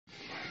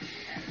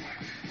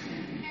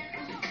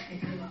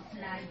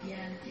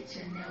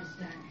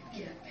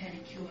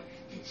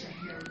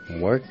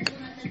Work.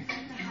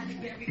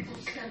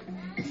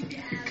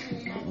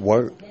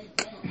 Work.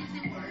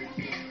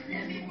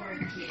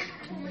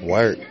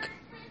 Work.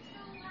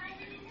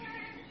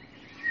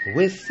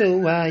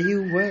 Whistle while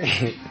you work.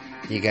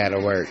 You gotta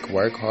work.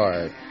 Work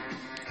hard.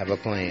 Have a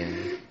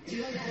plan.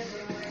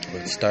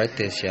 Let's start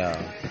this,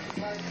 y'all.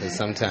 Because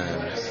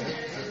sometimes,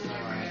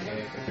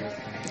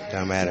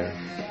 don't matter.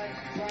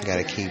 You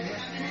gotta keep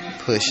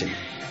pushing.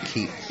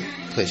 Keep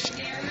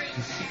pushing.